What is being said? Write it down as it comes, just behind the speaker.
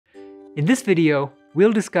In this video,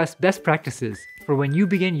 we'll discuss best practices for when you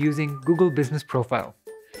begin using Google Business Profile.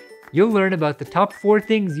 You'll learn about the top 4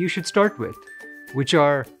 things you should start with, which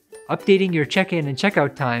are updating your check-in and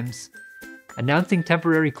checkout times, announcing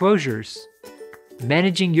temporary closures,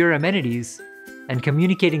 managing your amenities, and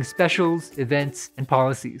communicating specials, events, and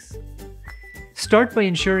policies. Start by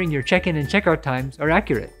ensuring your check-in and checkout times are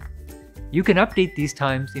accurate. You can update these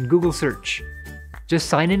times in Google Search. Just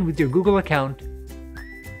sign in with your Google account,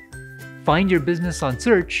 find your business on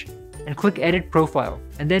Search, and click Edit Profile,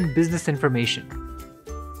 and then Business Information.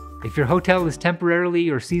 If your hotel is temporarily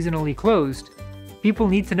or seasonally closed, people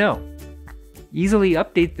need to know. Easily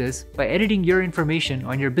update this by editing your information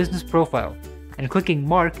on your business profile and clicking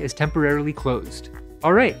Mark as temporarily closed.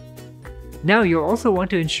 Alright, now you'll also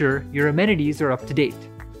want to ensure your amenities are up to date.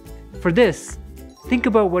 For this, think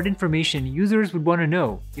about what information users would want to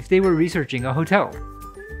know if they were researching a hotel.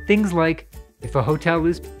 Things like if a hotel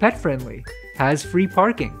is pet-friendly, has free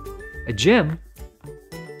parking, a gym,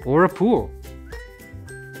 or a pool.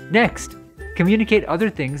 Next, communicate other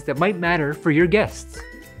things that might matter for your guests.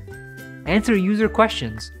 Answer user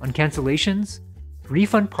questions on cancellations,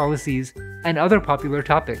 refund policies, and other popular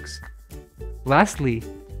topics. Lastly,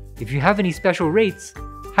 if you have any special rates,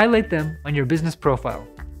 highlight them on your business profile.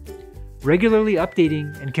 Regularly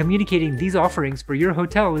updating and communicating these offerings for your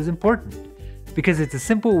hotel is important because it's a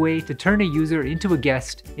simple way to turn a user into a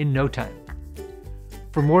guest in no time.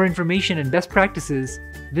 For more information and best practices,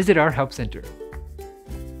 visit our Help Center.